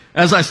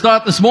As I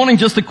start this morning,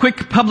 just a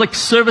quick public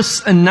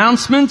service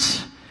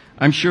announcement.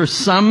 I'm sure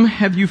some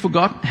have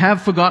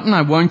forgotten.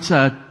 I won't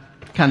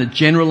kind of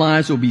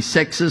generalize or be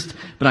sexist,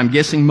 but I'm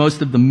guessing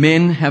most of the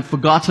men have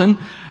forgotten.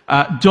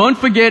 Don't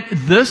forget,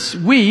 this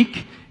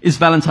week is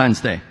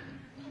Valentine's Day.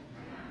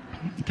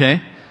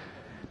 Okay?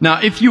 Now,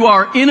 if you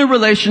are in a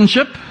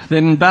relationship,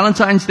 then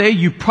Valentine's Day,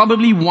 you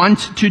probably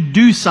want to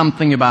do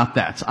something about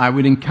that. I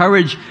would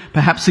encourage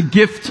perhaps a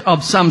gift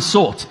of some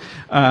sort.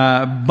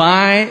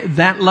 Buy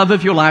that love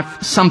of your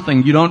life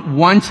something. You don't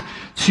want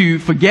to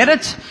forget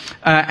it,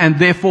 and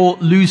therefore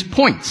lose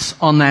points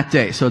on that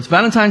day. So it's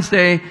Valentine's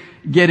Day,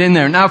 get in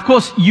there. Now, of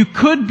course, you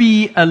could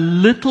be a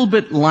little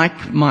bit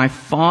like my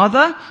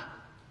father,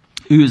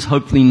 who is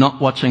hopefully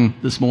not watching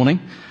this morning,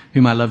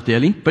 whom I love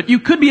dearly. But you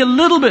could be a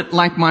little bit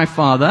like my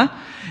father,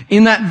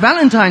 in that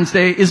Valentine's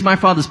Day is my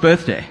father's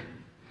birthday.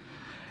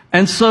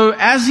 And so,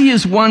 as he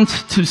is wont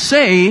to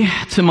say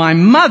to my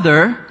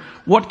mother,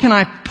 what can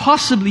I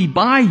possibly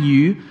buy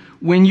you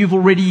when you've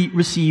already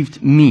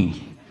received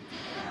me?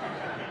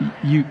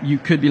 You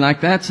could be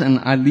like that, and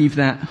I leave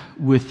that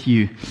with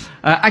you.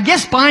 I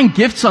guess buying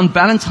gifts on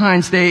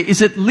Valentine's Day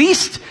is at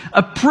least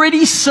a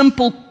pretty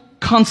simple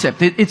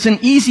concept. It's an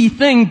easy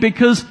thing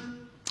because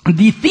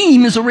the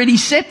theme is already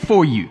set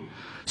for you.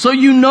 So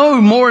you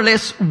know more or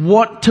less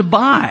what to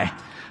buy.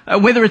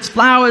 Whether it's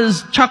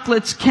flowers,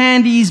 chocolates,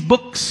 candies,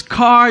 books,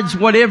 cards,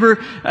 whatever,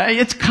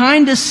 it's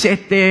kind of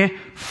set there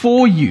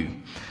for you.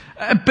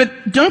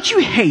 But don't you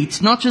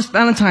hate, not just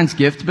Valentine's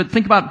gift, but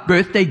think about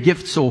birthday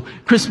gifts or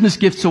Christmas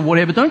gifts or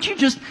whatever. Don't you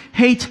just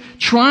hate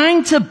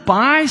trying to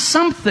buy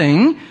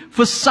something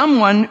for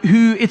someone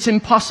who it's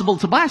impossible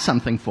to buy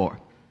something for?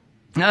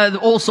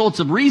 All sorts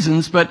of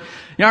reasons, but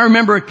I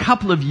remember a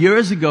couple of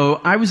years ago,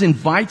 I was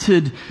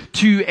invited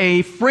to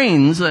a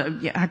friend's,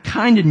 I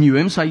kind of knew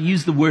him, so I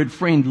use the word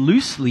friend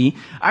loosely.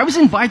 I was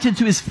invited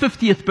to his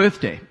 50th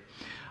birthday.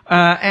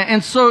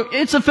 And so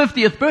it's a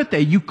 50th birthday.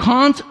 You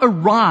can't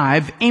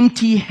arrive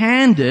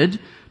empty-handed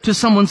to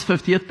someone's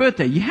 50th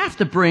birthday. You have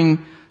to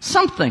bring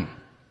something.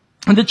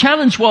 And the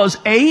challenge was,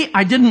 A,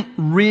 I didn't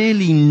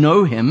really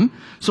know him,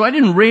 so I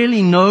didn't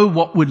really know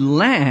what would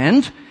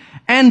land,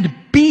 and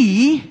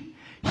B,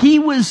 he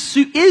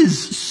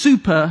is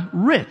super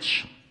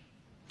rich.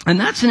 And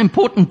that's an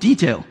important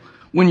detail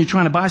when you're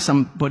trying to buy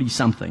somebody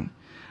something.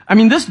 I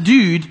mean, this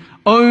dude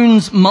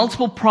owns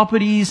multiple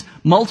properties,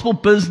 multiple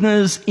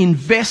business,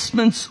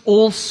 investments,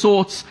 all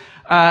sorts.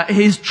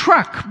 His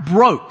truck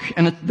broke,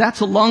 and that's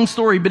a long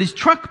story, but his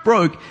truck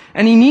broke,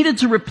 and he needed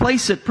to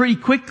replace it pretty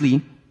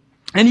quickly.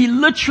 And he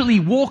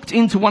literally walked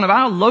into one of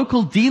our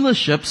local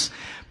dealerships,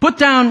 put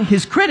down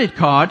his credit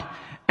card,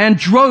 and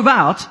drove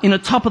out in a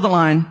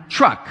top-of-the-line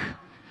truck.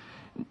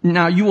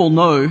 Now, you all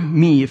know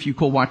me if you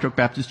call White Rock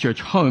Baptist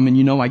Church home, and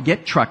you know I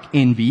get truck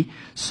envy.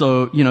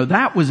 So,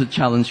 that was a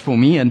challenge for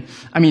me. And,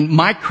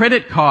 my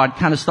credit card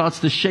kind of starts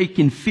to shake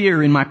in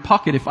fear in my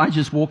pocket if I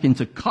just walk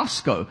into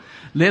Costco,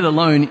 let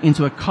alone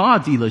into a car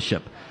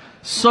dealership.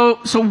 So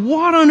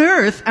what on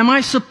earth am I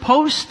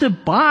supposed to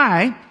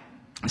buy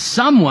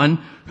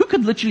someone who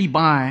could literally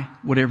buy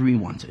whatever he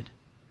wanted?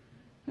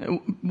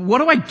 What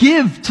do I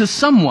give to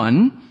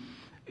someone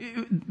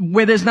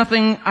where there's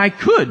nothing I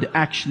could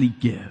actually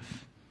give?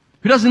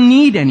 Who doesn't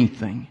need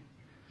anything?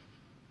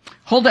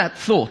 Hold that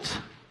thought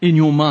in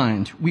your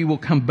mind. We will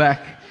come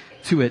back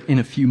to it in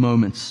a few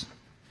moments.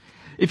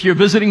 If you're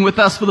visiting with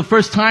us for the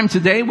first time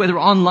today, whether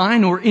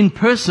online or in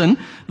person,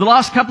 the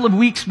last couple of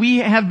weeks we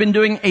have been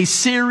doing a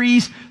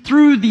series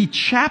through the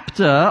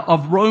chapter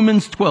of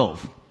Romans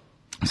 12.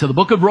 So the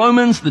book of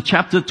Romans, the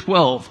chapter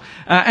 12.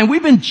 And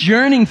we've been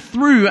journeying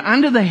through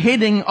under the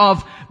heading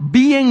of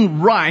being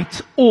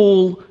right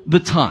all the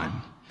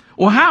time.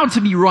 Or how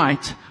to be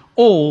right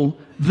all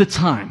the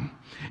time.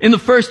 In the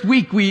first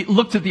week, we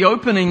looked at the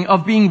opening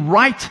of being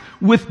right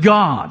with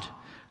God.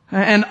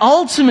 And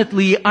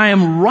ultimately, I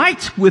am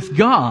right with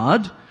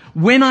God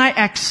when I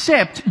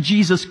accept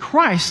Jesus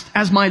Christ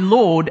as my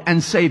Lord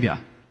and Savior.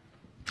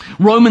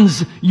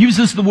 Romans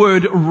uses the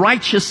word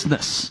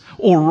righteousness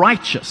or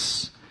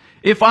righteous.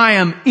 If I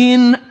am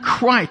in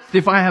Christ,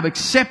 if I have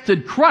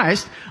accepted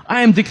Christ,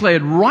 I am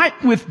declared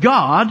right with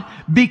God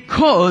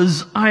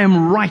because I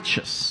am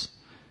righteous.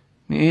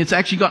 It's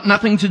actually got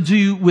nothing to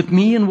do with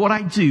me and what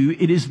I do.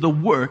 It is the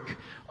work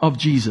of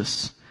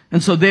Jesus.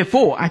 And so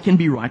therefore, I can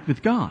be right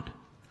with God.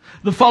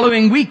 The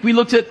following week, we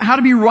looked at how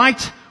to be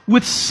right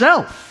with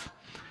self.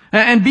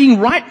 And being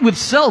right with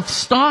self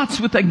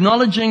starts with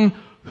acknowledging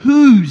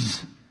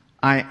whose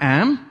I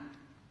am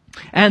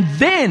and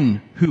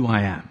then who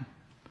I am.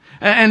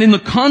 And in the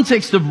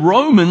context of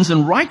Romans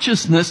and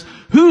righteousness,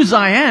 whose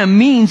I am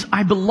means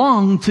I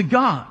belong to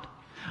God.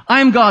 I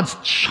am God's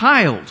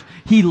child.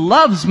 He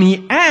loves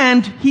me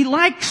and He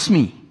likes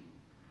me.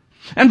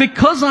 And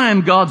because I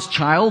am God's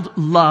child,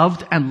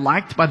 loved and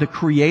liked by the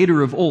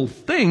Creator of all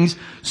things,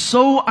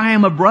 so I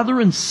am a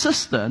brother and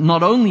sister,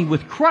 not only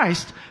with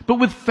Christ, but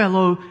with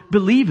fellow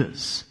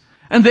believers.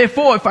 And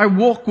therefore, if I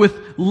walk with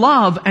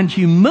love and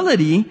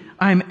humility,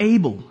 I am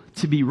able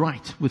to be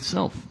right with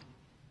self.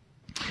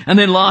 And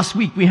then last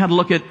week we had a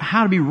look at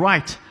how to be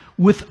right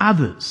with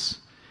others.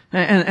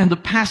 And the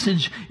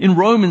passage in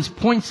Romans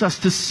points us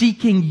to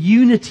seeking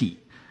unity.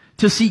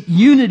 To seek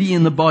unity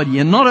in the body,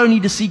 and not only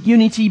to seek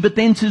unity, but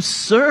then to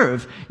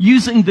serve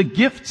using the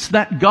gifts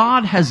that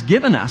God has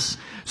given us,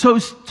 so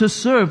as to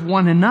serve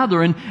one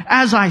another. And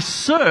as I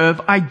serve,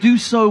 I do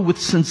so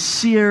with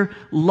sincere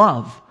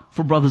love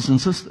for brothers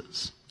and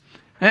sisters.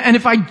 And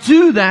if I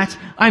do that,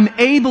 I'm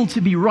able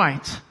to be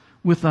right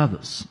with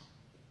others.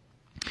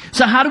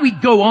 So how do we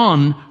go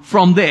on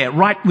from there?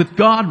 Right with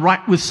God,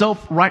 right with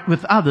self, right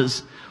with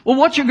others. Well,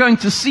 what you're going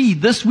to see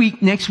this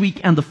week, next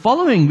week, and the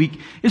following week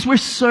is we're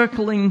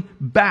circling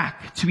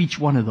back to each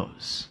one of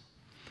those.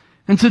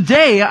 And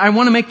today, I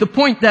want to make the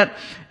point that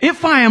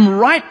if I am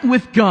right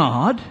with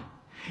God,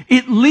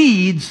 it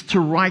leads to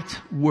right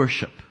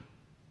worship.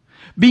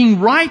 Being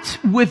right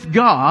with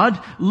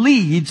God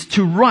leads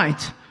to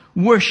right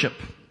worship.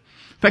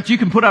 In fact, you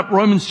can put up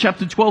Romans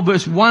chapter 12,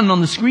 verse 1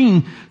 on the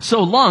screen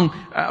so long.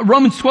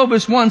 Romans 12,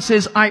 verse 1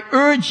 says, I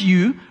urge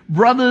you,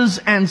 brothers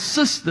and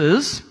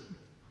sisters.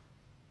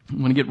 I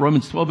want to get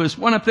Romans 12 verse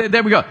 1 up there.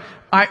 There we go.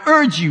 I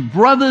urge you,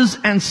 brothers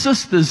and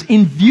sisters,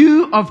 in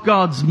view of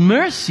God's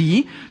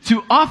mercy,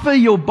 to offer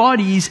your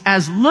bodies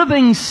as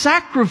living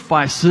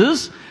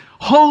sacrifices,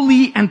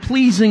 holy and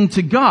pleasing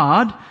to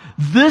God.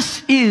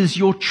 This is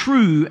your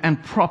true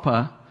and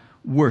proper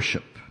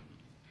worship.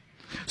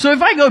 So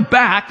if I go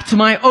back to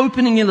my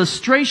opening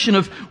illustration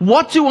of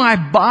what do I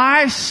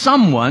buy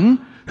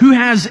someone who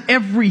has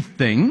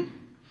everything,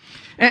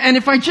 and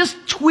if I just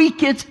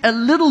tweak it a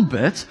little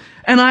bit,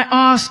 and I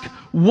ask,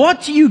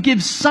 what do you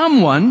give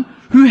someone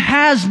who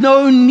has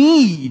no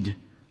need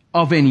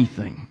of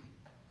anything?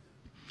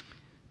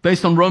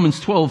 Based on Romans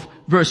 12,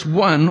 verse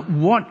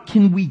 1, what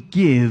can we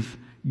give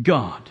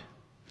God?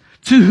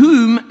 To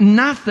whom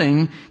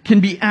nothing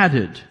can be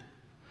added.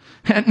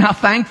 Now,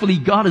 thankfully,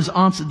 God has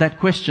answered that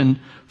question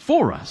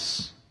for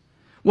us.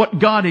 What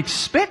God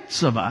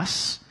expects of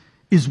us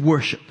is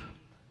worship.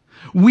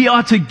 We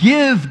are to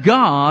give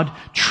God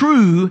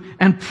true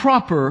and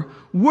proper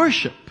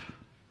worship.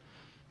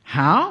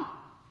 How?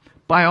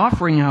 By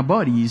offering our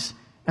bodies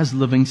as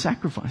living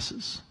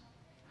sacrifices.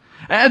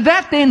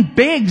 That then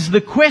begs the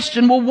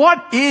question, well,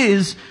 what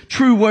is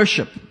true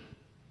worship?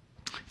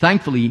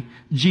 Thankfully,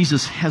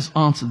 Jesus has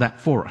answered that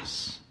for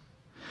us.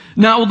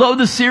 Now, although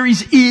the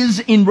series is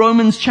in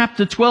Romans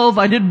chapter 12,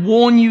 I did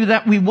warn you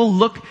that we will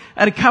look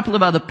at a couple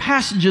of other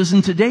passages,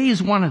 and today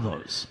is one of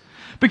those.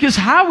 Because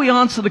how we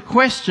answer the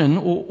question,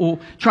 or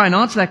try and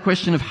answer that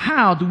question of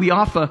how do we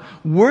offer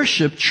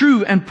worship,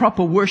 true and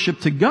proper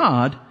worship to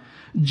God,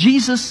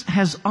 Jesus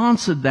has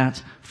answered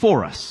that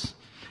for us.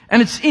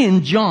 And it's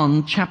in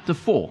John chapter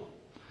 4.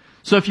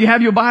 So if you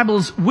have your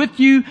Bibles with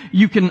you,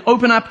 you can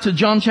open up to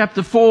John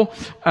chapter 4.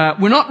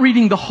 We're not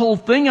reading the whole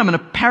thing. I'm going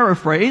to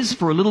paraphrase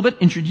for a little bit,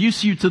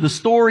 introduce you to the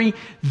story.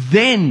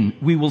 Then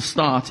we will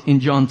start in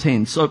John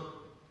 10. So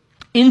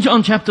in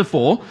John chapter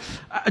 4,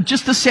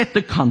 just to set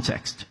the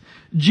context,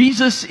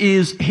 Jesus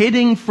is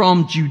heading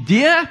from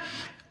Judea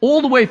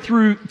all the way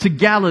through to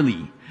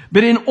Galilee.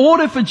 But in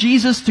order for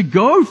Jesus to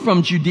go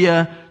from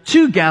Judea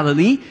to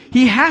Galilee,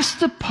 he has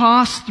to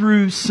pass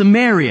through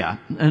Samaria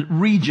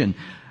region.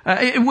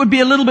 It would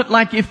be a little bit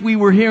like if we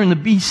were here in the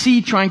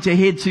BC trying to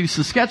head to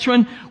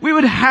Saskatchewan, we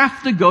would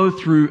have to go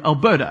through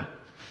Alberta.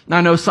 Now,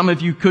 I know some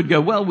of you could go,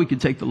 well, we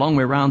could take the long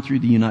way around through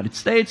the United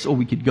States, or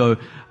we could go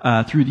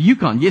through the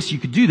Yukon. Yes, you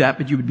could do that,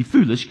 but you would be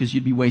foolish because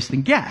you'd be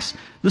wasting gas.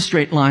 The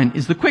straight line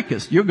is the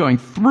quickest. You're going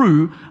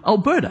through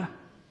Alberta.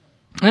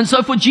 And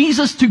so for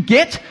Jesus to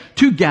get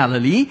to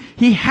Galilee,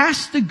 he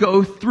has to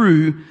go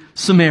through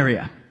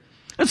Samaria.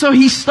 And so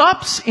he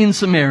stops in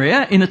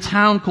Samaria in a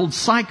town called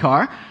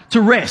Sychar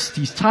to rest.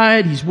 He's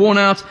tired, he's worn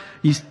out,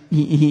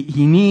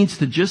 he needs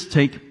to just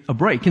take a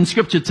break. And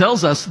Scripture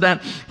tells us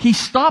that he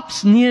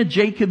stops near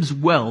Jacob's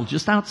well,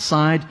 just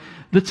outside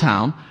the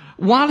town,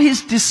 while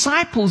his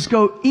disciples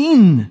go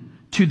in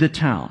to the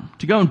town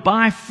to go and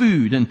buy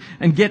food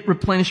and get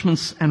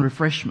replenishments and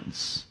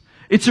refreshments.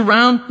 It's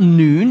around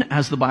noon,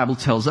 as the Bible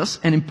tells us,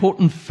 an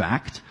important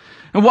fact.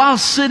 And while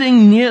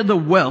sitting near the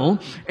well,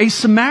 a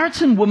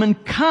Samaritan woman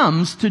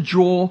comes to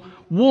draw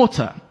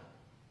water.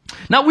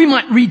 Now, we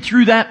might read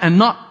through that and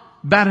not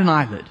bat an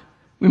eyelid.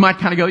 We might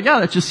kind of go, yeah,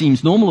 that just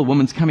seems normal. A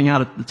woman's coming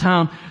out of the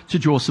town to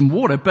draw some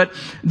water. But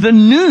the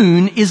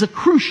noon is a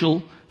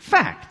crucial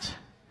fact.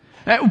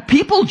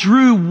 People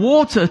drew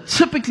water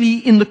typically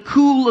in the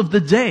cool of the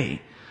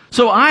day.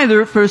 So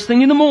either first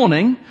thing in the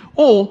morning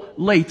or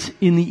late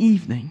in the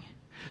evening.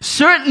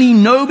 Certainly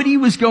nobody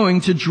was going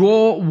to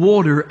draw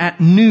water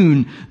at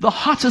noon, the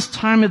hottest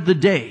time of the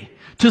day,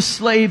 to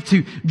slave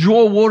to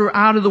draw water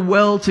out of the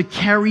well, to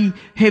carry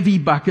heavy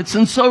buckets.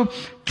 And so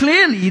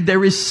clearly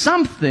there is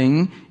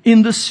something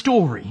in the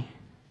story.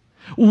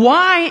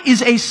 Why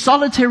is a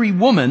solitary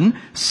woman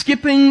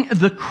skipping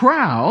the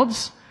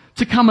crowds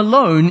to come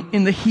alone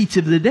in the heat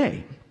of the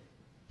day?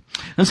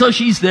 And so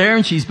she's there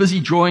and she's busy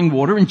drawing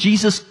water, and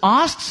Jesus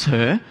asks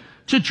her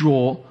to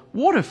draw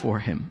water for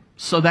him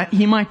so that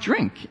he might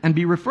drink and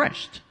be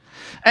refreshed.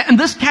 And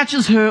this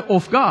catches her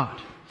off guard.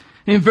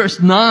 In verse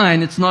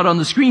 9, it's not on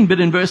the screen, but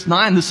in verse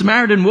 9, the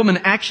Samaritan woman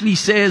actually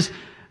says,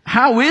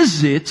 "How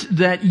is it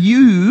that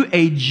you,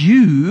 a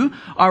Jew,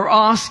 are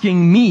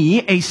asking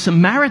me, a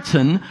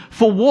Samaritan,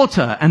 for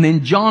water?" And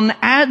then John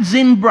adds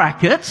in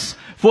brackets,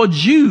 "For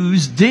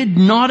Jews did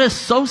not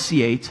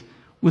associate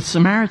with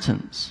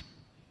Samaritans."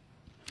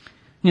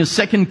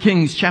 2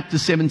 Kings chapter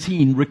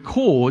 17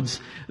 records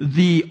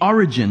the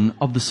origin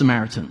of the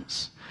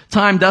Samaritans.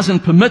 Time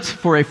doesn't permit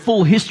for a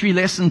full history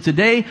lesson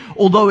today,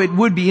 although it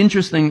would be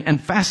interesting and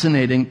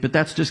fascinating, but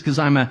that's just because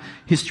I'm a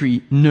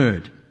history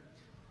nerd.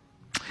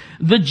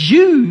 The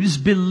Jews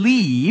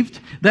believed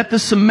that the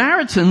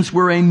Samaritans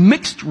were a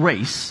mixed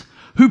race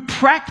who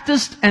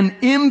practiced an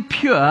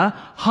impure,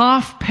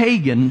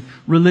 half-pagan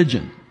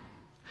religion.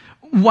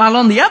 While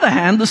on the other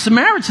hand, the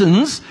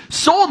Samaritans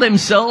saw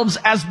themselves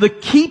as the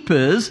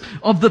keepers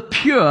of the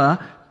pure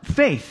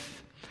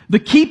faith, the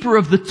keeper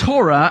of the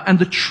Torah and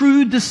the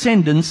true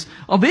descendants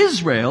of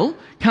Israel,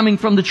 coming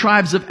from the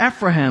tribes of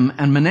Ephraim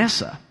and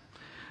Manasseh.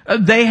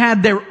 They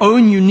had their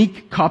own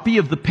unique copy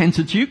of the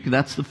Pentateuch.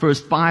 That's the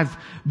first 5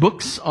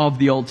 books of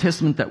the Old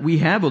Testament that we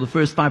have, or the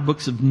first 5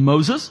 books of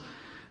Moses.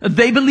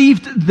 They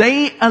believed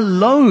they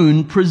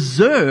alone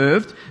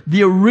preserved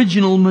the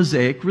original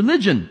Mosaic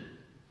religion.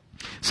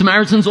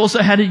 Samaritans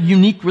also had a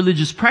unique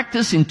religious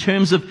practice in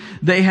terms of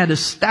they had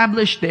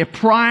established their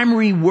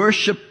primary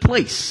worship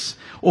place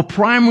or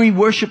primary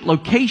worship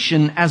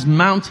location as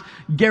Mount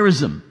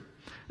Gerizim.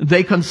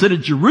 They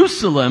considered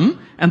Jerusalem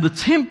and the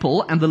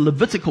temple and the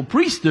Levitical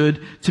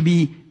priesthood to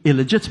be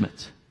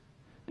illegitimate.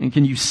 And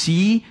can you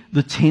see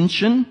the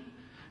tension?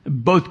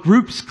 Both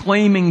groups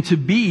claiming to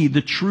be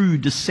the true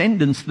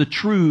descendants, the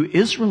true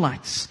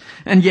Israelites,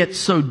 and yet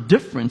so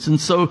different. And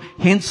so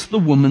hence the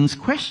woman's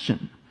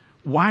question.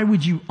 Why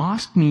would you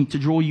ask me to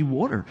draw you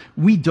water?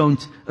 We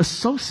don't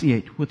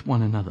associate with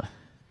one another.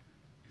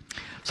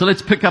 So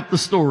let's pick up the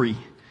story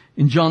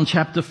in John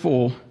chapter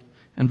 4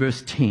 and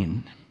verse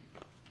 10.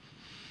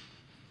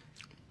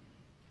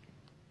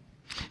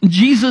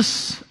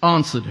 Jesus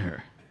answered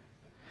her,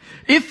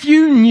 "If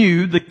you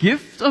knew the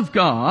gift of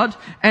God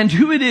and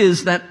who it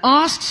is that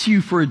asks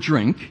you for a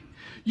drink,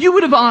 you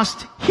would have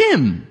asked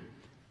him,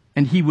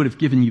 and he would have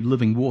given you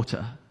living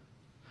water."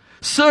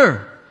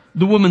 "Sir,"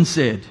 the woman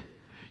said,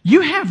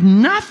 "you have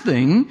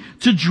nothing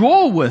to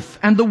draw with,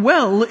 and the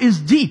well is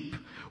deep.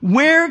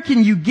 Where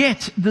can you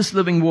get this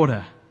living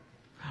water?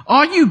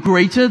 Are you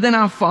greater than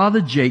our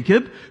father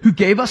Jacob, who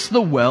gave us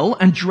the well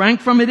and drank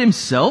from it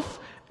himself,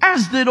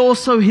 as did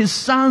also his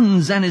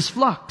sons and his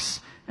flocks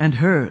and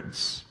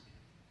herds?"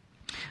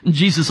 And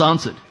Jesus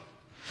answered,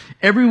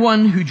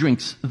 "Everyone who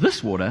drinks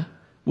this water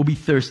will be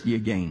thirsty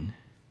again.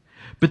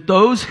 But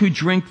those who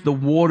drink the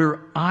water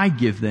I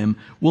give them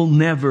will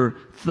never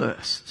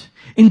thirst.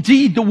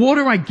 Indeed, the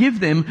water I give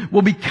them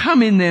will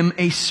become in them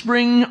a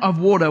spring of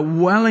water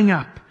welling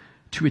up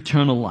to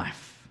eternal life."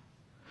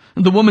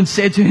 And the woman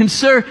said to him,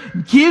 "Sir,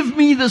 give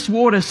me this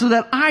water so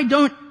that I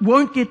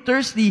won't get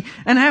thirsty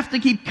and have to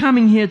keep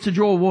coming here to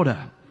draw water."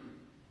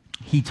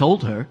 He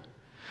told her,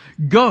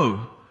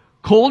 "Go,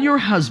 call your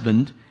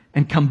husband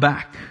and come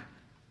back."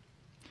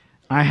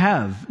 "I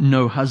have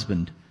no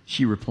husband,"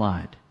 she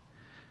replied.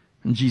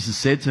 And Jesus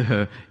said to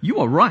her, "You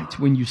are right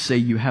when you say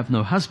you have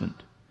no husband.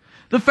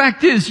 The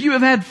fact is, you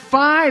have had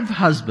 5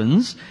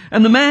 husbands,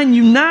 and the man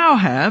you now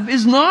have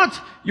is not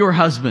your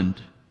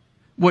husband.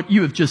 What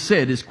you have just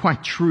said is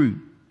quite true."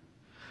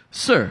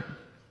 "Sir,"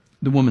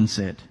 the woman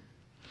said,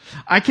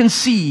 "I can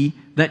see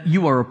that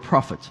you are a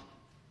prophet.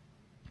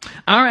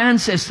 Our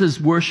ancestors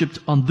worshipped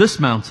on this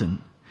mountain,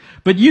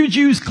 but you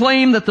Jews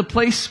claim that the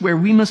place where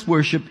we must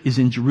worship is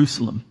in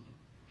Jerusalem."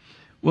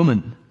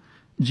 "Woman,"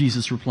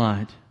 Jesus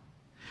replied,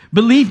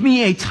 "believe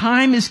me, a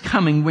time is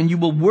coming when you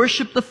will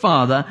worship the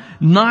Father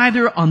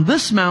neither on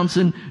this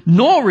mountain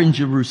nor in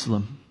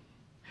Jerusalem.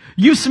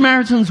 You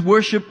Samaritans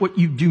worship what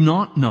you do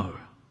not know.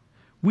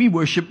 We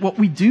worship what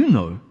we do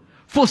know,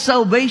 for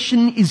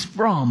salvation is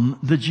from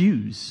the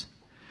Jews.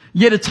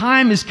 Yet a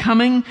time is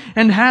coming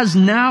and has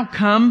now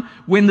come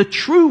when the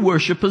true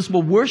worshippers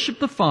will worship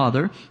the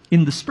Father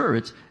in the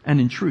Spirit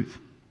and in truth.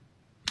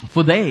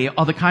 For they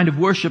are the kind of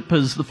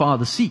worshippers the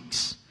Father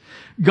seeks.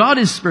 God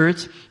is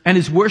spirit, and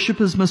his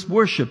worshippers must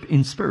worship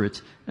in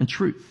spirit and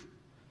truth."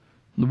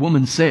 The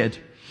woman said,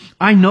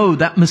 "I know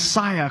that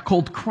Messiah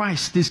called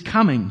Christ is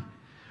coming.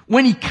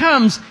 When he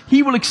comes,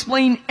 he will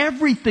explain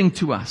everything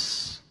to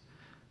us."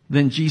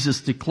 Then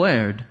Jesus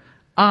declared,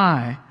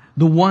 "I,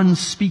 the one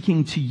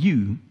speaking to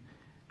you,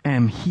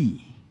 am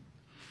he."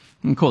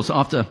 And of course,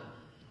 after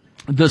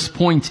this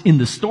point in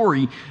the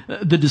story,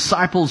 the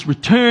disciples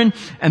return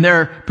and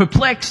they're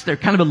perplexed. They're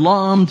kind of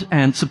alarmed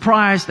and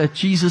surprised that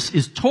Jesus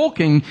is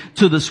talking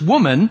to this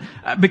woman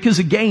because,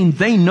 again,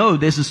 they know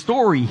there's a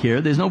story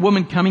here. There's no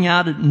woman coming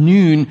out at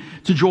noon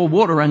to draw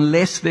water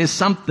unless there's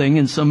something,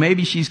 and so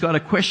maybe she's got a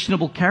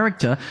questionable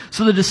character.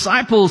 So the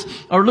disciples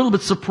are a little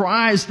bit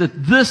surprised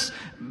at this,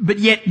 but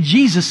yet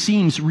Jesus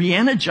seems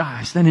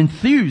re-energized and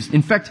enthused.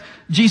 In fact,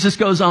 Jesus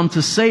goes on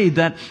to say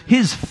that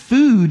his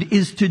food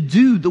is to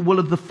do the will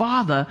of the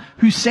Father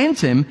who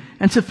sent him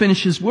and to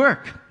finish his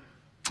work.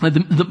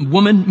 The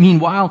woman,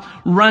 meanwhile,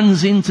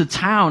 runs into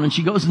town and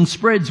she goes and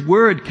spreads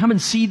word. Come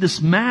and see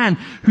this man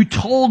who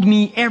told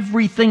me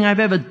everything I've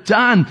ever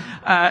done.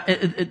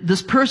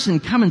 This person,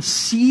 come and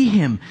see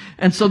him.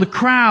 And so the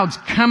crowds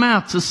come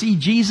out to see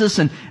Jesus,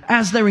 and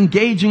as they're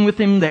engaging with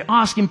him, they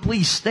ask him,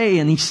 please stay.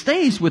 And he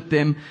stays with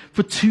them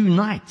for 2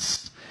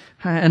 nights.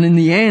 And in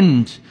the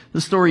end, the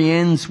story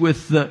ends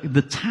with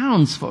the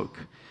townsfolk.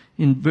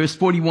 In verse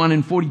 41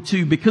 and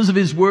 42, because of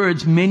his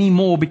words, many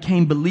more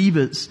became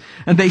believers.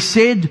 And they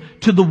said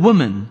to the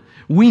woman,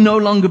 we no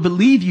longer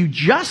believe you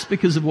just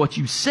because of what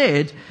you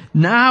said.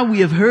 Now we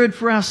have heard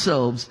for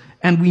ourselves,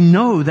 and we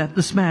know that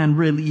this man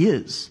really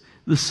is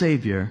the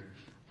Savior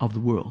of the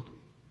world.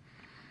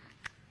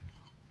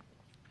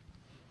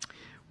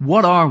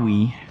 What are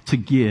we to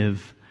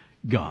give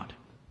God?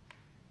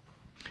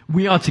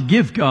 We are to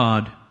give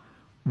God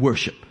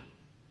worship.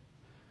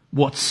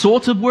 What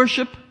sort of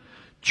worship?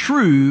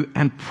 True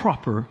and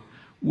proper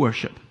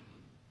worship.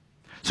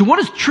 So what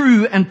does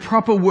true and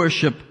proper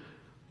worship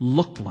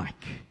look like?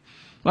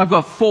 Well, I've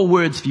got 4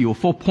 words for you, or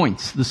 4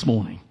 points this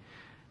morning.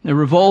 They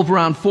revolve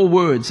around 4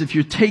 words. If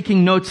you're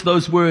taking notes,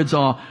 those words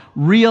are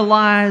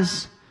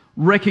realize,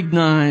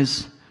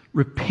 recognize,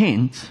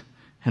 repent,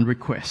 and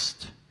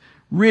request.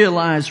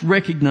 Realize,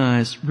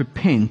 recognize,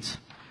 repent,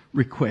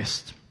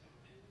 request.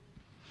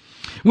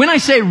 When I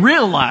say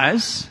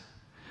realize,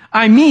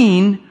 I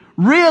mean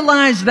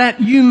realize that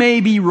you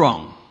may be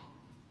wrong.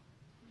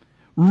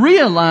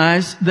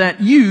 Realize that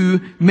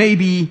you may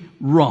be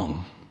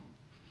wrong.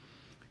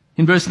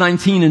 In verse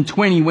 19 and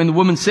 20, when the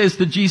woman says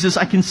to Jesus,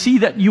 I can see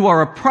that you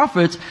are a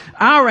prophet.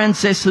 Our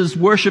ancestors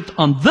worshipped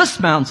on this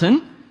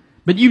mountain,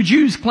 but you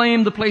Jews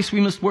claim the place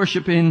we must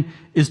worship in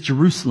is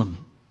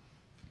Jerusalem.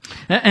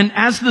 And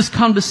as this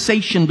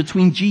conversation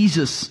between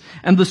Jesus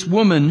and this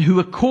woman, who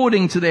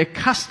according to their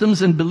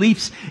customs and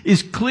beliefs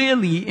is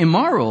clearly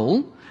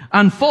immoral,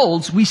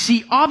 unfolds, we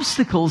see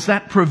obstacles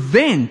that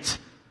prevent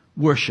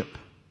worship.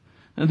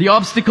 And the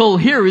obstacle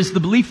here is the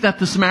belief that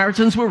the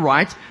Samaritans were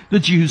right, the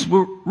Jews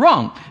were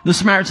wrong. The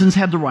Samaritans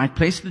had the right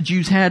place, the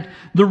Jews had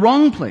the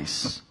wrong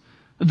place.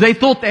 They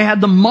thought they had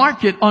the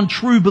market on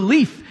true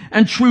belief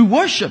and true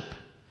worship.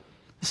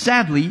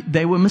 Sadly,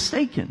 they were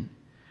mistaken.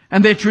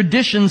 And their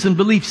traditions and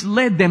beliefs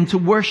led them to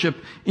worship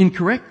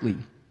incorrectly.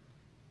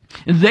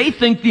 They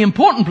think the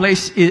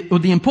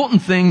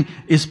important thing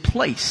is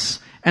place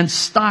and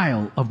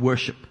style of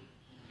worship.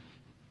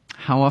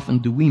 How often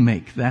do we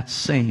make that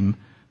same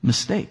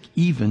mistake,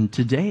 even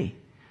today?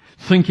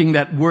 Thinking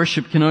that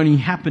worship can only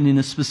happen in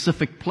a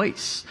specific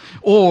place,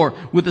 or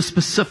with a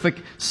specific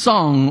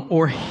song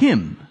or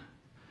hymn.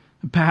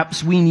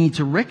 Perhaps we need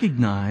to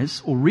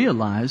recognize or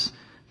realize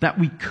that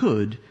we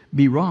could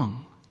be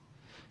wrong.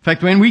 In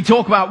fact, when we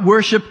talk about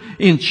worship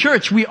in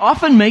church, we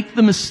often make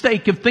the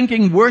mistake of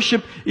thinking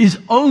worship is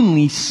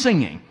only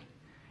singing.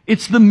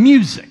 It's the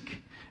music.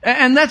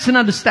 And that's an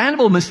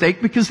understandable mistake,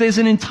 because there's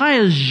an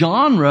entire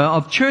genre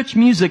of church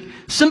music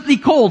simply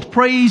called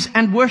praise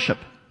and worship.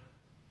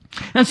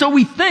 And so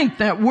we think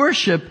that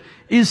worship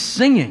is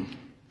singing,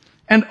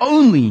 and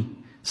only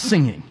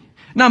singing.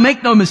 Now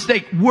make no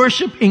mistake,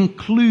 worship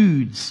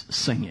includes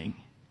singing,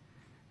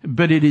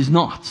 but it is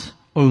not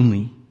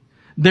only.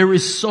 There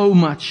is so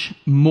much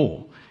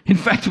more. In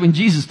fact, when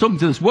Jesus is talking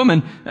to this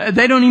woman,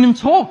 they don't even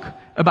talk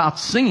about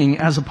singing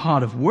as a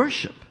part of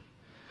worship.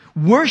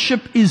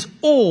 Worship is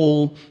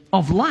all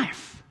of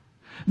life.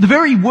 The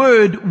very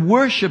word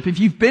worship, if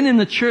you've been in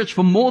the church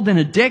for more than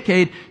a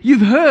decade,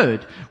 you've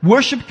heard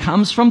worship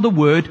comes from the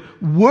word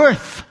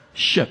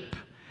worthship.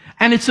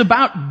 And it's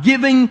about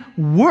giving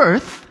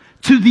worth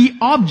to the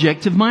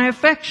object of my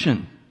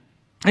affection.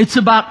 It's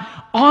about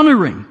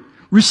honoring,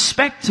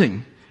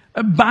 respecting,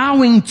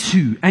 bowing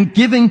to, and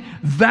giving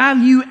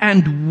value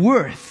and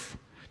worth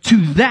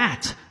to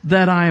that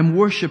I am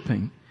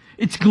worshiping.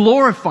 It's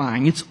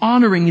glorifying, it's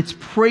honoring, it's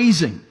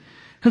praising.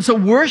 And so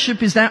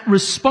worship is that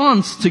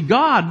response to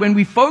God when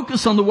we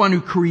focus on the one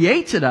who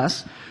created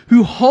us,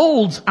 who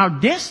holds our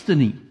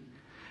destiny.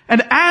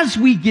 And as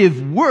we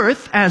give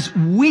worth, as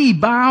we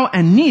bow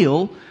and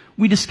kneel,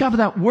 we discover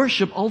that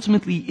worship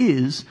ultimately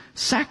is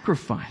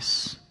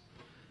sacrifice.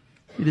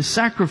 It is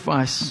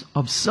sacrifice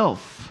of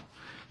self.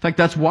 In fact,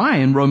 that's why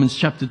in Romans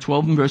chapter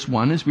 12 and verse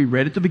 1, as we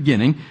read at the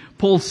beginning,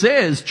 Paul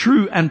says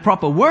true and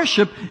proper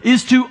worship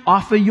is to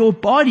offer your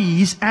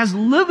bodies as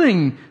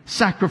living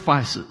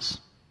sacrifices.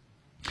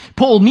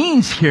 Paul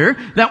means here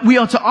that we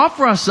are to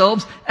offer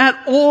ourselves at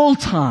all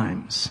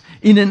times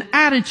in an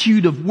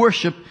attitude of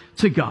worship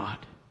to God.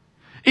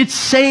 It's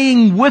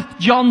saying with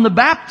John the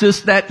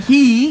Baptist that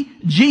he,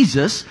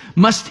 Jesus,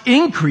 must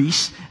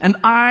increase and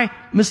I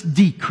must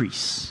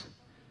decrease.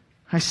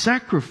 I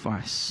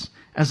sacrifice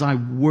as I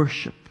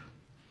worship.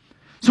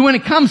 So when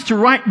it comes to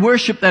right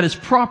worship that is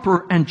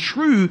proper and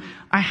true,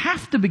 I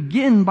have to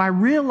begin by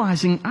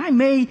realizing I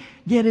may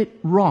get it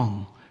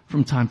wrong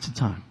from time to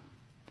time.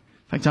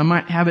 In fact, I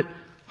might have it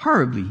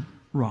horribly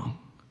wrong.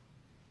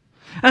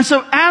 And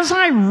so as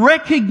I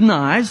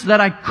recognize that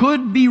I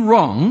could be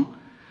wrong,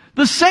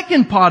 the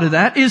second part of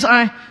that is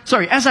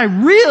as I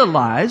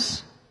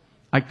realize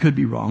I could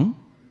be wrong.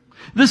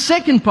 The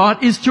second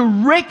part is to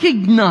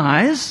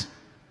recognize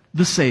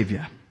the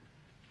Savior.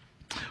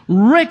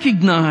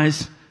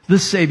 Recognize the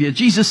Savior.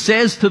 Jesus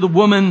says to the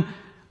woman,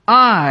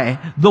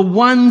 I, the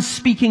one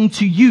speaking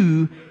to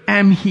you,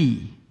 am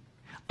He.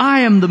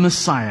 I am the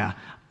Messiah.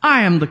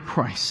 I am the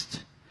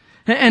Christ.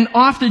 And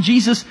after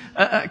Jesus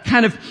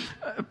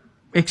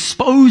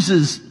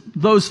exposes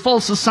those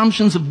false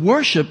assumptions of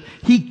worship,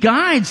 He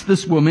guides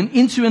this woman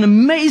into an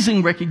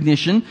amazing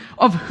recognition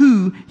of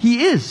who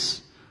He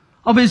is,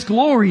 of His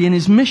glory and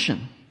His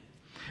mission.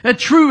 A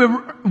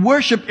true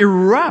worship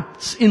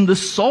erupts in the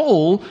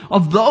soul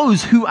of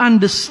those who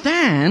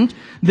understand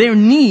their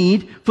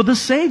need for the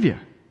Savior.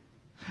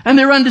 And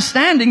their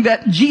understanding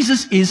that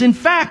Jesus is in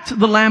fact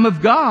the Lamb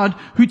of God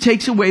who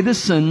takes away the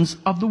sins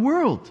of the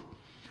world.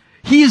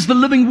 He is the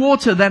living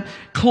water that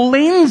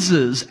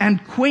cleanses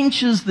and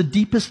quenches the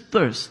deepest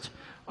thirst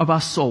of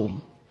our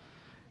soul.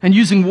 And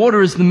using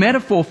water as the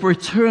metaphor for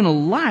eternal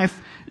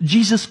life,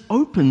 Jesus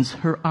opens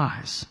her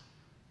eyes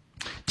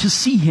to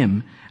see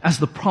Him as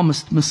the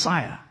promised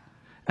Messiah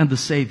and the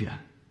Savior.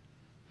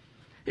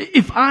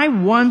 If I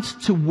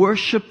want to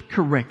worship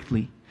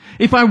correctly,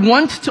 if I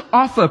want to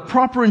offer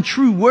proper and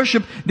true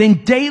worship,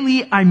 then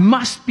daily I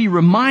must be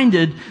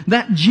reminded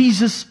that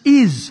Jesus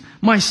is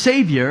my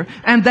Savior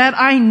and that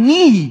I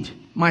need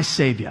my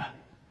Savior.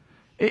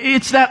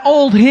 It's that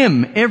old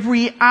hymn,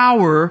 every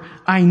hour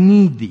I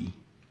need Thee.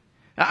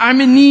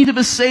 I'm in need of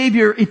a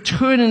Savior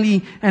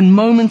eternally and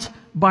moment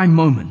by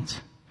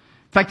moment.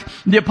 In fact,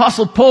 the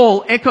Apostle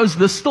Paul echoes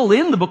this still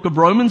in the book of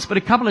Romans, but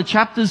a couple of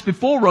chapters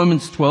before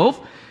Romans 12.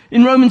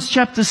 In Romans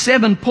chapter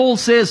 7, Paul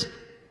says,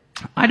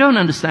 I don't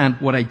understand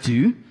what I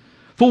do,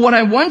 for what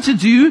I want to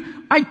do,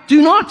 I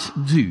do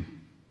not do.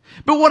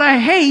 But what I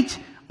hate,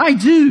 I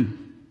do.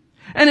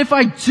 And if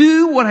I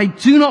do what I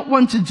do not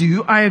want to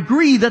do, I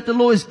agree that the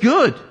law is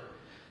good.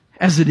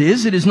 As it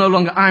is no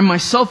longer I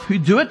myself who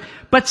do it,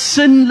 but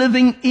sin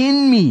living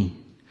in me.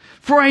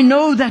 For I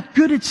know that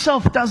good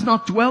itself does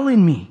not dwell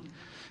in me.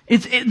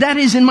 That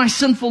is in my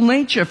sinful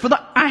nature.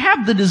 I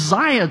have the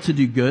desire to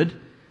do good,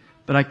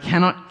 but I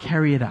cannot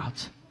carry it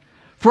out.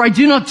 For I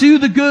do not do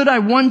the good I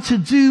want to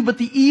do, but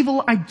the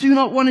evil I do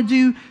not want to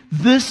do,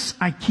 this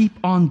I keep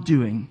on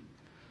doing.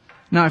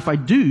 Now if I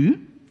do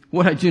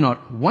what I do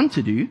not want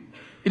to do,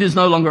 it is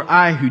no longer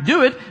I who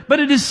do it, but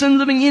it is sin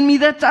living in me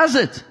that does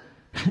it.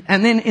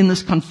 And then in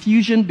this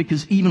confusion,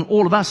 because even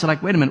all of us are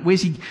like, wait a minute,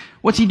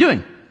 what's he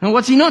doing? And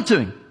what's he not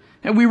doing?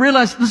 And we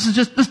realize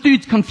this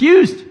dude's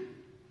confused.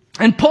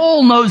 And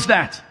Paul knows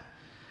that.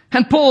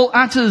 And Paul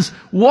utters,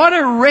 what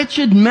a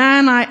wretched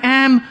man I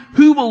am,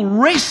 who will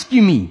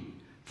rescue me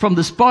from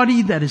this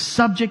body that is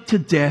subject to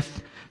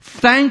death.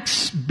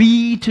 Thanks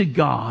be to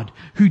God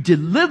who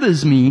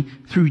delivers me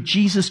through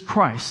Jesus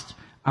Christ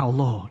our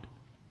Lord.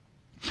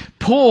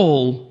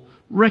 Paul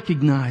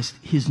recognized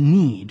his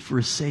need for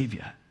a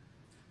Savior.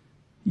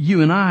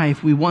 You and I,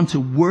 if we want to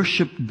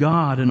worship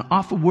God and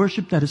offer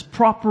worship that is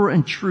proper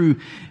and true,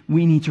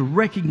 we need to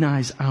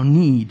recognize our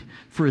need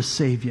for a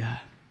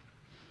Savior.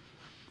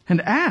 And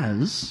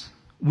as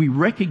we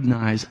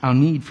recognize our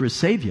need for a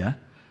Savior,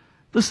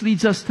 this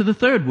leads us to the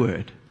third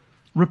word,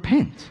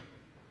 repent.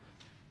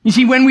 You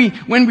see, when we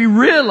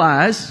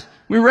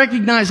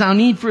recognize our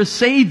need for a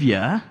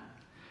Savior,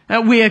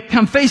 we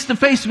come face to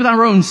face with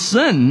our own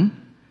sin,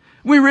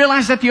 we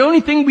realize that the only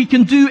thing we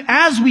can do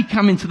as we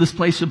come into this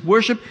place of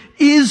worship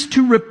is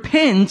to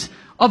repent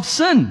of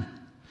sin.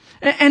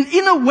 And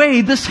in a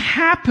way, this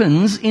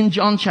happens in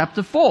John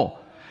chapter 4.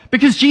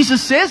 Because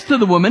Jesus says to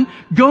the woman,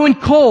 go and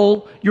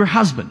call your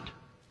husband.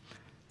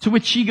 To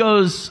which she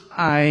goes,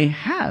 I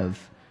have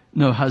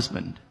no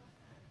husband.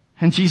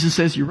 And Jesus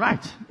says, you're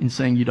right in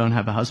saying you don't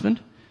have a husband.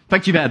 In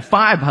fact, you've had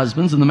 5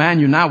 husbands, and the man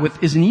you're now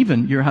with isn't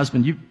even your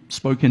husband. You've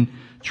spoken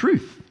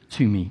truth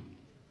to me.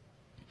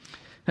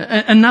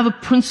 Another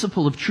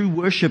principle of true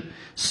worship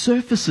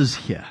surfaces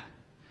here.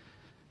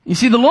 You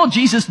see, the Lord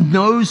Jesus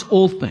knows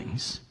all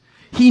things.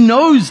 He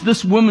knows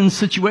this woman's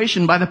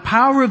situation by the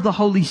power of the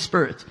Holy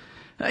Spirit.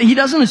 He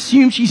doesn't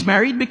assume she's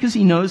married because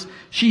He knows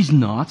she's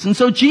not. And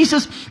so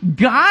Jesus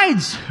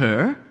guides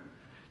her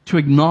to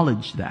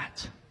acknowledge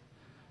that.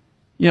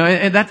 You know,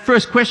 at that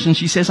first question,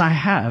 she says, I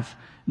have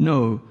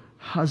no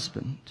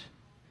husband.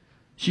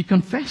 She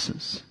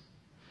confesses.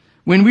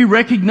 When we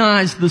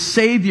recognize the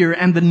Savior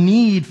and the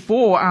need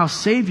for our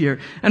Savior,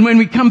 and when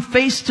we come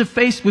face to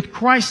face with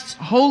Christ's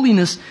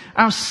holiness,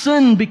 our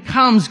sin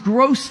becomes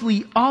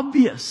grossly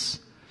obvious.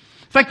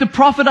 In fact, the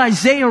prophet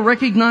Isaiah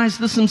recognized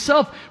this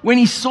himself when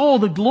he saw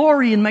the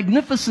glory and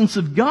magnificence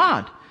of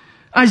God.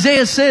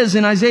 Isaiah says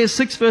in Isaiah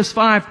 6 verse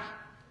 5,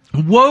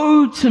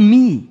 woe to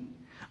me!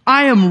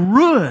 I am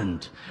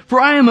ruined, for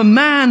I am a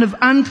man of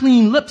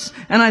unclean lips,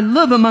 and I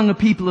live among a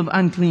people of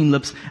unclean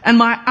lips, and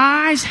my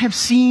eyes have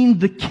seen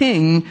the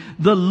King,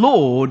 the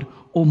Lord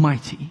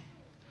Almighty.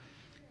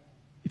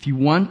 If you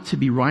want to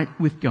be right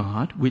with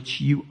God, which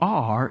you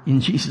are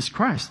in Jesus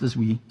Christ, as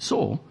we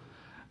saw,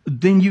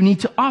 then you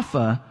need to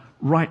offer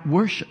right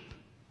worship.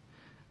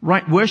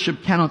 Right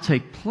worship cannot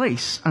take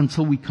place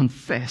until we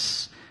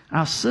confess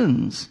our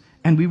sins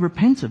and we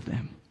repent of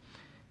them.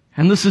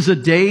 And this is a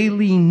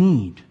daily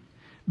need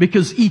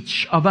because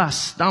each of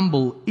us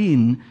stumble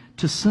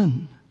into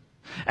sin.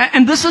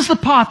 And this is the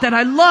part that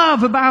I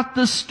love about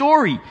this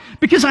story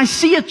because I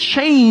see a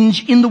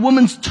change in the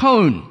woman's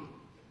tone.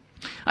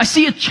 I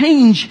see a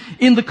change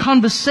in the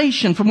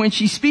conversation from when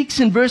she speaks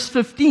in verse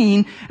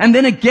 15 and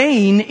then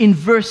again in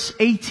verse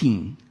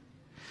 18. In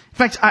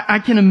fact, I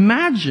can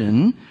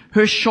imagine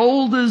her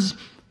shoulders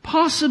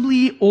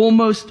possibly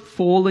almost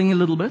falling a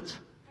little bit.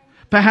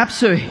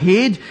 Perhaps her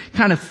head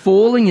kind of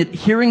falling at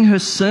hearing her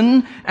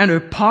sin and her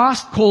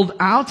past called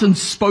out and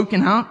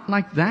spoken out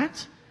like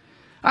that.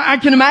 I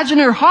can imagine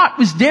her heart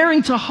was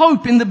daring to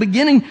hope in the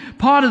beginning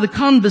part of the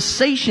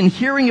conversation,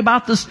 hearing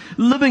about this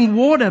living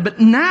water. But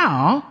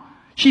now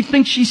she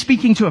thinks she's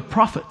speaking to a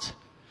prophet.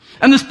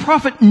 And this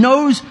prophet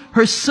knows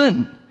her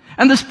sin.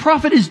 And this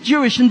prophet is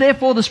Jewish, and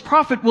therefore this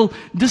prophet will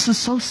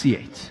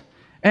disassociate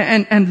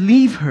and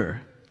leave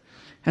her.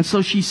 And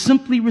so she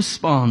simply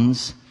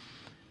responds,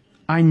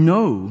 I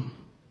know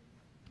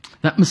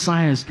that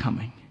Messiah is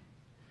coming.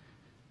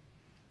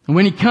 And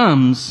when he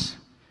comes,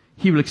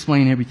 he will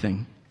explain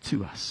everything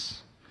to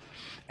us.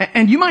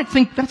 And you might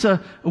think that's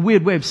a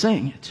weird way of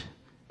saying it,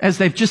 as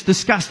they've just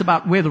discussed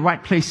about where the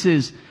right place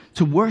is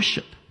to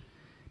worship.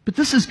 But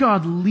this is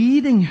God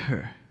leading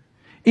her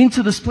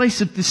into this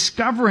place of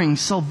discovering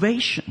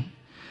salvation,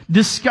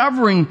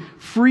 discovering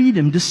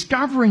freedom,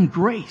 discovering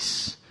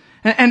grace.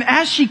 And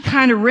as she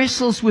kind of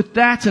wrestles with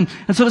that and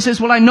sort of says,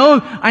 well,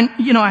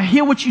 I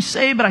hear what you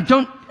say, but I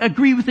don't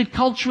agree with it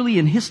culturally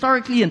and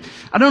historically, and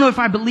I don't know if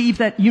I believe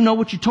that you know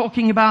what you're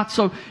talking about.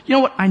 So, you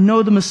know what? I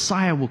know the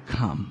Messiah will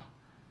come,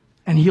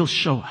 and he'll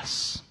show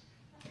us.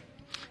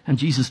 And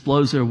Jesus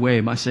blows her away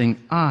by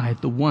saying, I,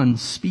 the one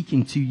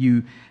speaking to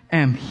you,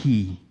 am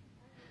he.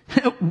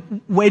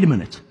 Wait a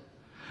minute.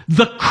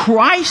 The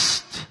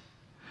Christ,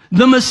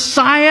 the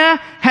Messiah,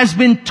 has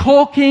been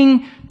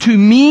talking to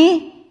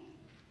me?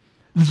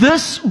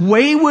 This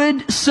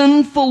wayward,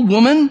 sinful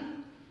woman?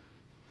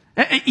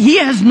 He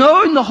has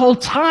known the whole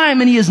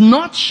time, and he has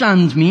not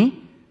shunned me.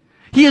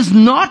 He has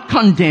not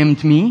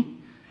condemned me.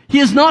 He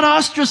has not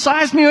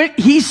ostracized me.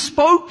 He's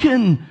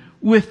spoken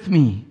with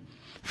me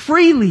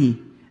freely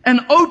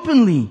and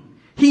openly.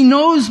 He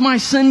knows my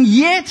sin,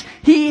 yet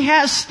he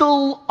has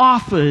still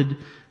offered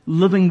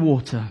living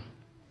water.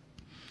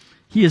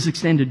 He has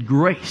extended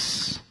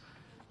grace,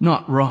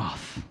 not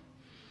wrath.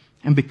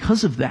 And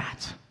because of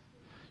that,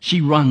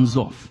 she runs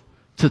off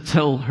to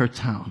tell her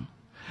town.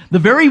 The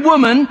very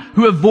woman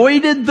who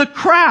avoided the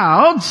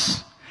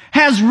crowds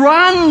has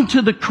run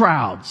to the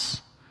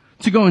crowds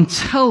to go and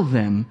tell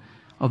them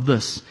of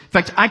this. In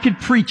fact, I could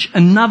preach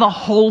another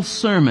whole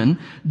sermon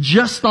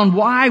just on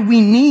why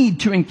we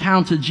need to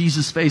encounter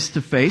Jesus face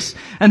to face,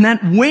 and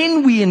that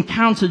when we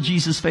encounter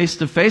Jesus face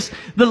to face,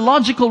 the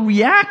logical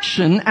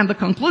reaction and the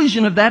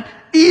conclusion of that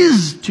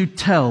is to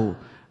tell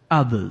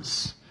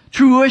others.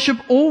 True worship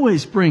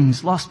always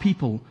brings lost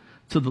people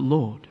to the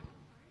Lord.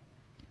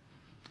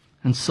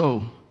 And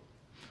so,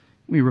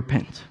 we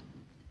repent.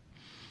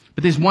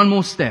 But there's one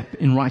more step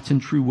in right and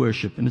true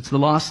worship, and it's the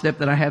last step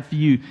that I have for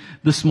you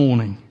this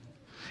morning.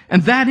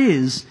 And that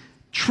is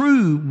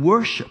true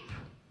worship.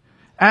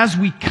 As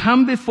we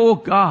come before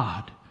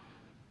God,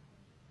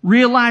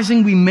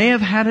 realizing we may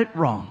have had it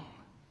wrong,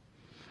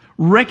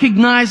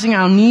 recognizing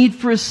our need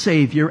for a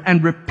Savior,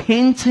 and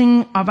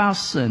repenting of our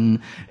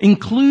sin,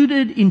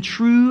 included in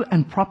true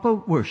and proper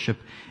worship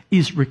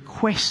is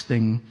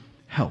requesting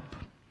help.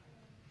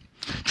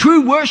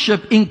 True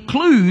worship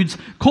includes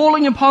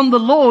calling upon the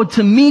Lord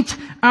to meet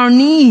our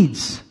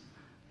needs.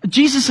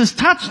 Jesus has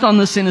touched on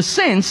this in a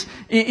sense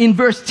in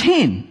verse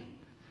 10.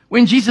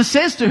 When Jesus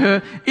says to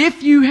her,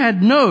 if you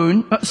had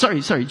known,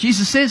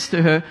 Jesus says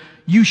to her,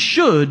 you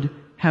should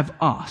have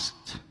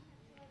asked.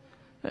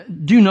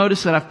 Do you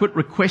notice that I've put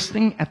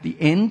requesting at the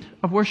end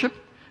of worship,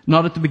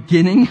 not at the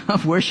beginning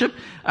of worship?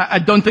 I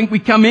don't think we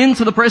come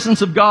into the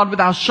presence of God with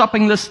our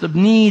shopping list of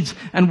needs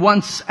and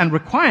wants and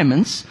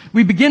requirements.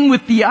 We begin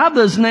with the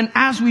others, and then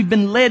as we've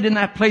been led in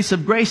that place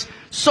of grace,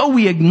 so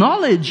we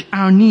acknowledge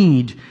our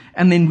need,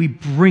 and then we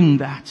bring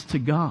that to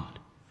God.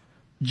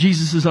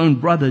 Jesus' own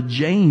brother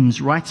James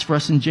writes for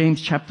us in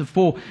James chapter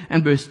 4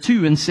 and verse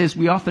 2 and says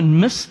we often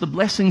miss the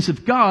blessings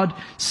of God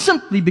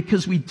simply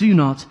because we do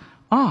not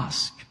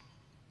ask.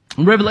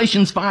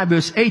 Revelations 5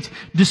 verse 8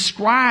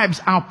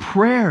 describes our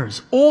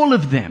prayers, all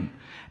of them,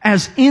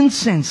 as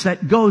incense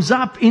that goes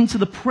up into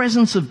the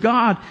presence of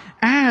God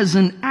as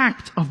an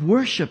act of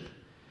worship.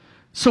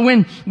 So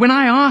when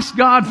I ask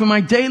God for my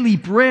daily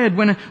bread,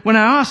 when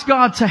I ask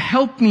God to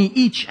help me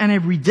each and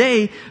every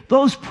day,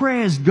 those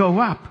prayers go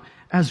up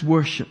as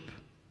worship.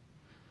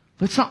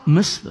 Let's not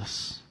miss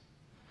this.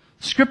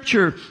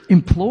 Scripture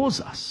implores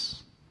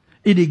us.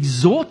 It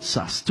exhorts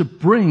us to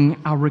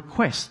bring our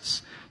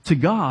requests to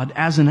God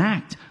as an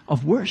act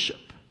of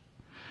worship.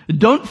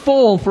 Don't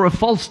fall for a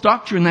false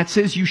doctrine that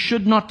says you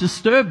should not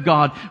disturb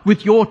God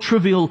with your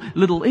trivial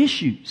little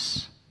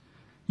issues.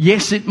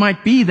 Yes, it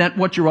might be that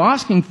what you're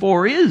asking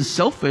for is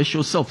selfish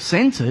or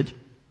self-centered,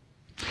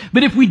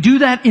 But if we do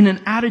that in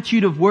an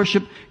attitude of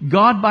worship,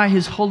 God by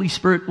His Holy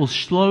Spirit will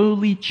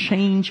slowly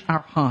change our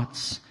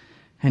hearts,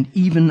 and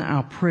even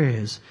our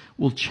prayers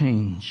will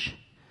change.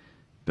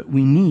 But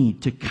we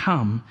need to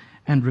come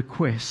and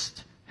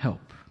request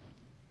help.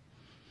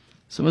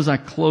 So as I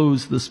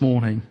close this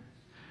morning,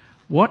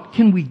 what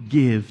can we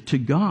give to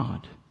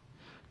God,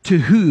 to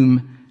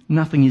whom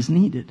nothing is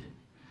needed,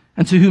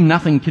 and to whom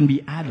nothing can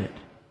be added?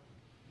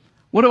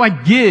 What do I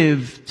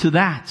give to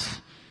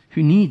that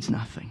who needs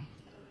nothing?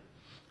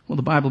 Well,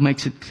 the Bible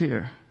makes it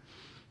clear.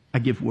 I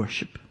give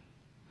worship.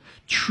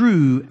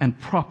 True and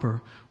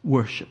proper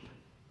worship.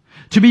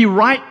 To be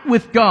right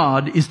with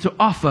God is to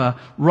offer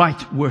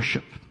right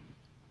worship.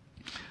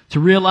 To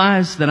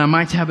realize that I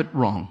might have it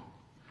wrong.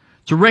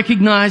 To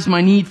recognize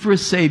my need for a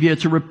Savior.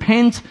 To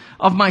repent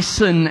of my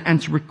sin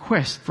and to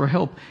request for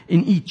help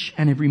in each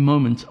and every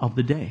moment of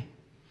the day.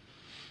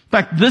 In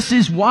fact, this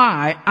is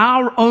why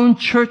our own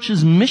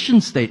church's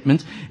mission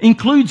statement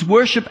includes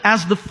worship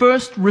as the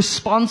first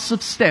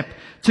responsive step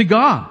to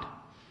God.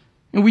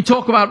 And we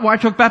talk about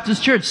White Oak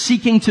Baptist Church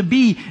seeking to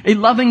be a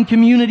loving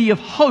community of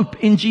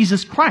hope in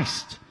Jesus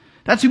Christ.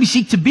 That's who we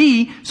seek to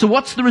be. So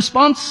what's the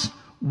response?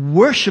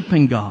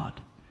 Worshiping God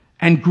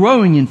and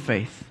growing in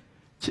faith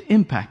to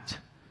impact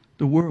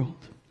the world.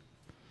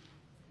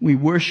 We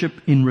worship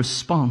in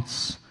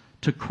response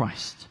to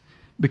Christ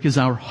because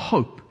our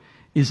hope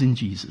is in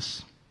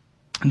Jesus,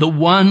 the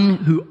one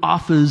who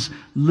offers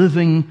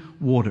living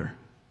water,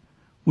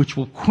 which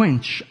will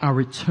quench our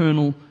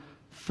eternal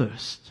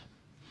thirst.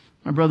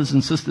 My brothers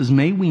and sisters,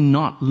 may we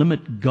not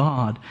limit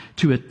God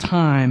to a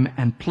time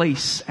and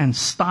place and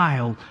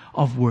style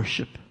of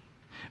worship.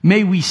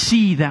 May we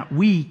see that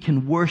we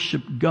can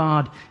worship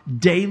God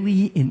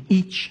daily in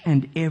each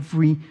and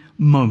every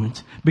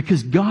moment,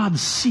 because God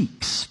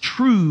seeks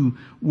true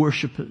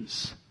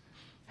worshipers,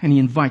 and He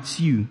invites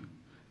you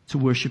to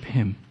worship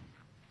Him.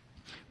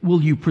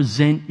 Will you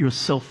present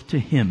yourself to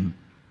Him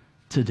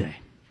today?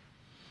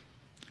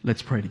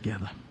 Let's pray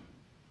together.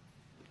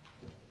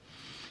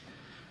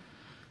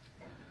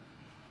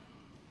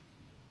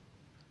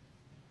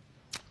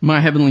 My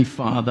Heavenly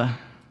Father,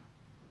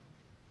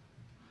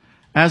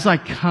 as I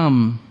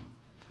come,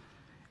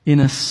 in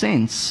a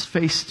sense,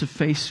 face to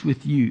face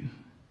with You,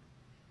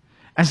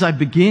 as I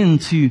begin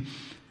to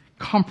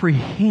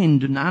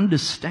comprehend and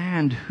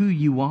understand who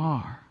You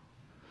are,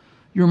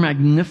 Your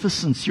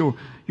magnificence, Your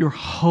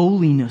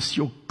holiness,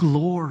 Your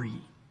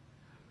glory,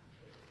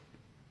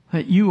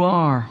 that You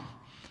are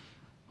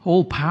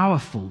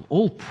all-powerful,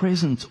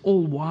 all-present,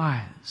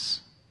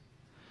 all-wise.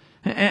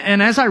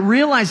 And as I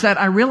realize that,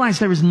 I realize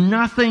there is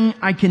nothing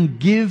I can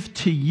give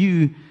to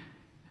You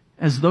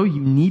as though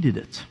You needed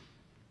it.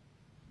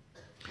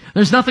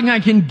 There's nothing I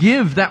can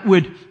give that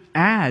would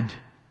add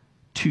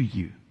to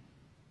You,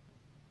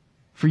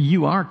 for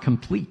You are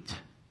complete.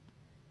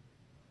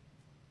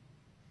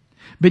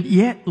 But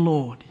yet,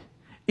 Lord,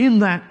 in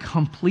that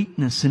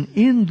completeness and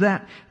in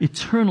that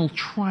eternal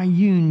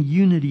triune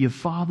unity of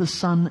Father,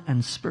 Son,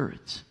 and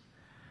Spirit,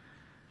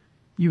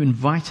 You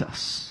invite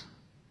us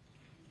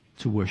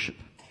to worship,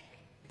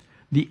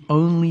 the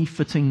only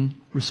fitting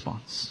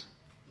response.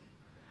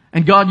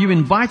 And God, You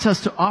invite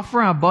us to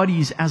offer our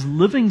bodies as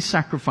living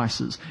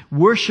sacrifices,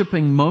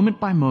 worshiping moment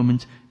by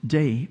moment,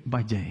 day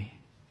by day.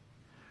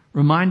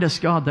 Remind us,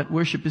 God, that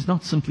worship is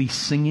not simply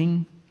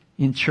singing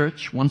in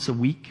church once a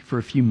week for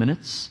a few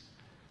minutes.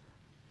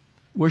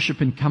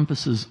 Worship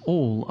encompasses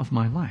all of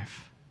my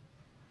life.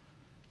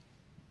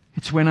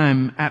 It's when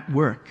I'm at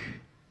work,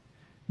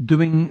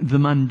 doing the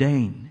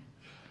mundane,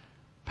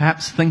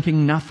 perhaps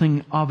thinking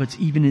nothing of it,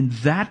 even in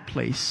that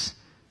place,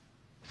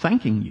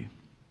 thanking You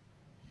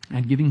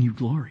and giving You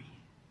glory.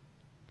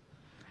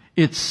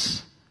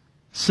 It's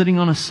sitting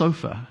on a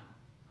sofa,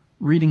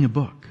 reading a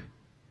book,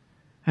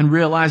 and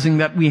realizing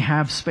that we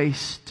have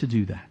space to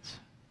do that.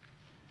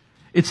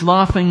 It's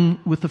laughing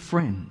with a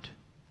friend.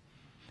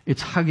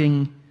 It's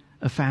hugging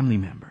a family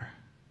member.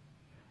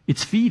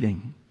 It's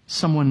feeding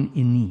someone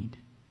in need.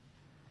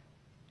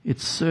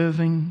 It's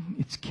serving,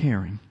 it's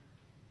caring.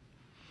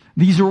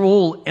 These are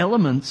all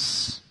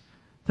elements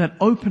that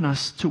open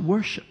us to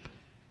worship.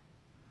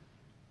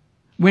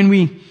 When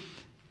we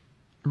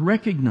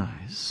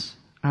recognize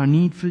our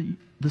need for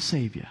the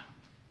Savior,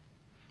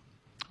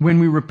 when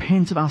we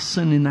repent of our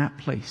sin in that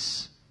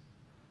place,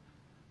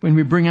 when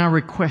we bring our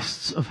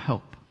requests of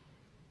help,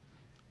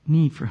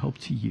 need for help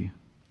to You,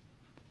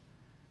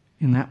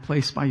 in that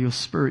place by Your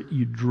Spirit,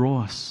 You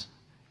draw us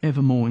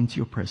evermore into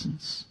Your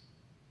presence.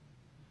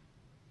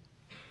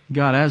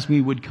 God, as we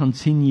would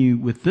continue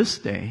with this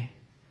day,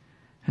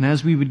 and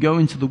as we would go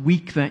into the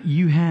week that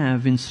You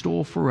have in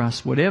store for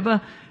us,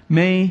 whatever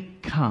may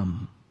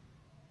come,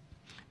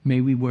 may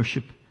we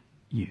worship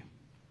You.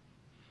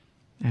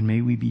 And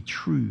may we be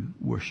true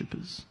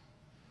worshipers.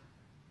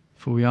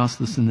 For we ask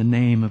this in the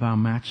name of our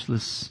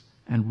matchless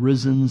and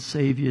risen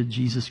Savior,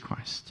 Jesus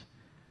Christ.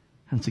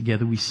 And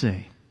together we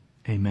say,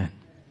 Amen.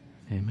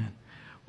 Amen.